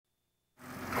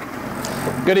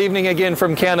Good evening again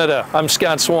from Canada. I'm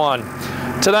Scott Swan.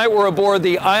 Tonight we're aboard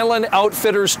the Island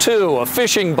Outfitters 2, a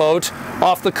fishing boat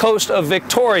off the coast of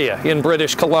Victoria in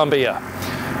British Columbia.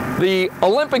 The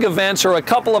Olympic events are a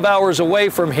couple of hours away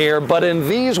from here, but in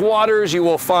these waters you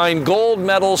will find gold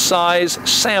medal size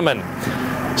salmon.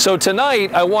 So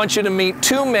tonight I want you to meet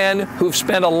two men who've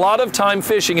spent a lot of time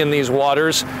fishing in these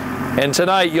waters, and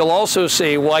tonight you'll also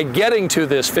see why getting to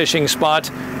this fishing spot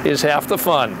is half the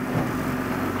fun.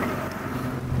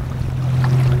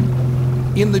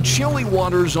 In the chilly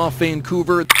waters off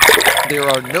Vancouver, there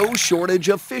are no shortage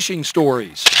of fishing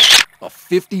stories. A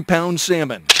 50-pound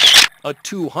salmon, a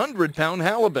 200-pound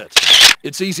halibut.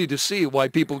 It's easy to see why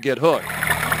people get hooked.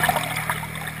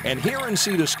 And here in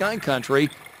Sea to Sky country,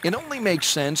 it only makes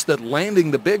sense that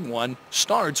landing the big one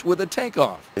starts with a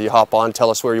takeoff. You hop on, tell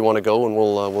us where you want to go, and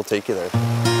we'll take you there.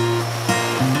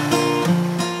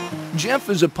 Jeff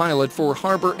is a pilot for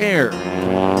Harbor Air.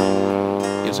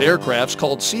 His aircrafts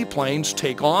called seaplanes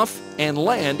take off and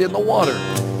land in the water.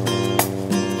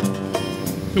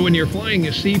 So when you're flying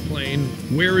a seaplane,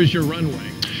 where is your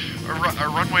runway? Our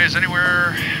runway is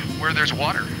anywhere where there's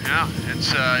water. Yeah,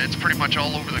 it's pretty much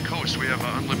all over the coast. We have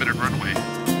an unlimited runway.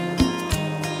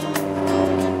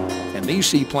 And these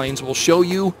seaplanes will show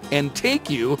you and take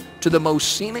you to the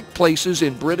most scenic places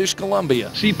in British Columbia.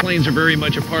 Seaplanes are very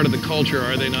much a part of the culture,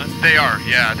 are they not? They are,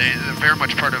 yeah. They're very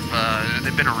much part of,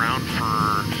 they've been around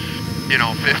for,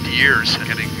 50 years,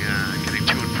 getting to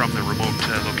and from the remote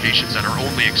locations that are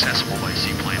only accessible by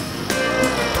seaplane.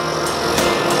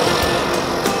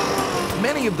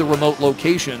 Many of the remote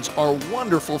locations are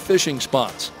wonderful fishing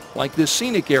spots, like this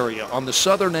scenic area on the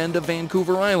southern end of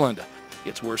Vancouver Island.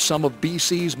 It's where some of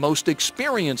BC's most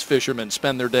experienced fishermen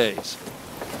spend their days.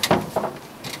 All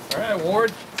right,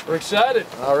 Ward, we're excited.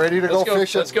 All ready to go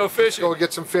fishing. Let's go fishing. Let's go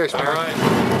get some fish, man. All right.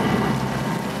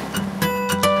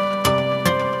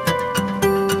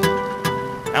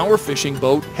 Our fishing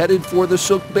boat headed for the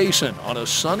Sook Basin on a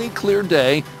sunny, clear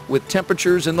day with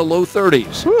temperatures in the low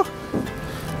 30s. Whew.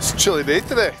 It's a chilly day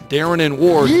today. Darren and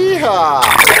Ward Yeehaw!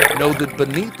 know that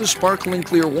beneath the sparkling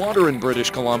clear water in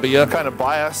British Columbia, Kind of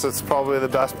biased, it's probably the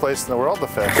best place in the world to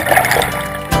fish.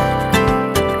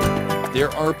 there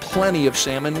are plenty of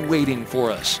salmon waiting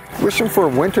for us. Fishing for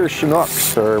winter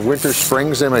Chinooks, or winter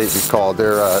springs they might be called.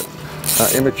 They're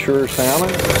immature salmon.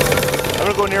 I'm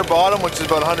gonna go near bottom, which is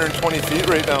about 120 feet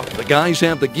right now. The guys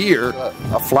have the gear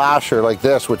A flasher like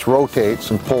this, which rotates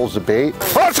and pulls the bait.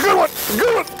 Oh, it's a good one! It's a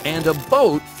good one! and a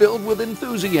boat filled with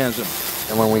enthusiasm.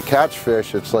 And when we catch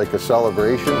fish, it's like a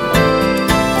celebration.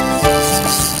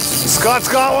 Scott's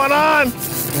got one on!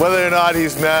 Whether or not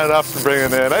he's man enough to bring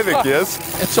it in, I think he is.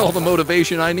 That's all the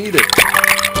motivation I needed.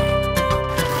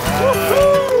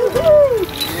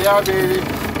 Yeah, baby.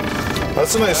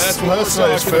 That's a nice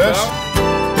fish.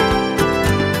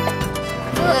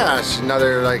 Yeah, it's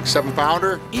another like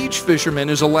 7-pounder. Each fisherman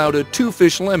is allowed a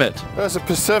 2-fish limit. That's a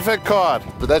Pacific cod.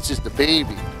 But that's just the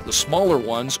baby. The smaller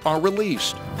ones are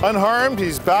released. Unharmed,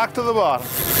 he's back to the bottom.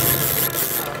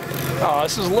 Oh,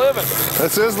 this is living.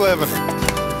 This is living.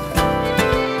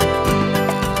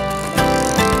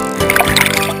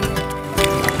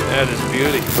 That is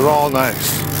beauty. They're all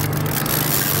nice.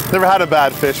 Never had a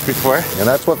bad fish before. And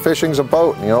that's what fishing's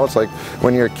about. You know, it's like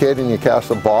when you're a kid and you cast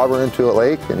a bobber into a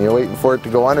lake and you're waiting for it to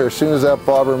go under. As soon as that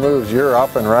bobber moves, you're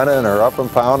up and running or up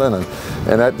and pounding,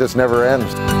 and that just never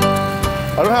ends.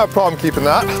 I don't have a problem keeping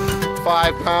that.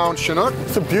 5-pound Chinook.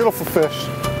 It's a beautiful fish.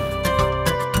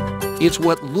 It's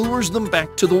what lures them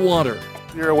back to the water.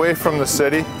 You're away from the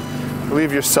city. You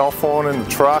leave your cell phone in the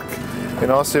truck,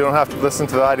 so you don't have to listen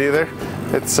to that either.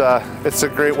 It's a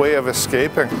great way of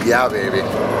escaping. Yeah, baby.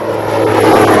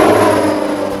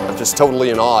 I'm just totally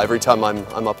in awe every time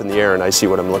I'm up in the air and I see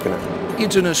what I'm looking at.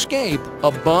 It's an escape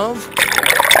above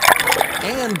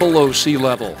and below sea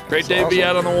level. Great day to be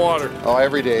out on the water. Oh,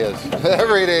 every day is.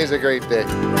 Every day is a great day.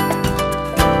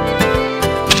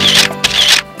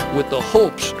 With the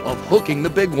hopes of hooking the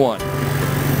big one.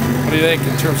 What do you think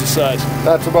in terms of size?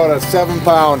 That's about a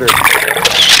 7-pounder.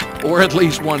 Or at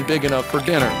least one big enough for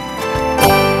dinner.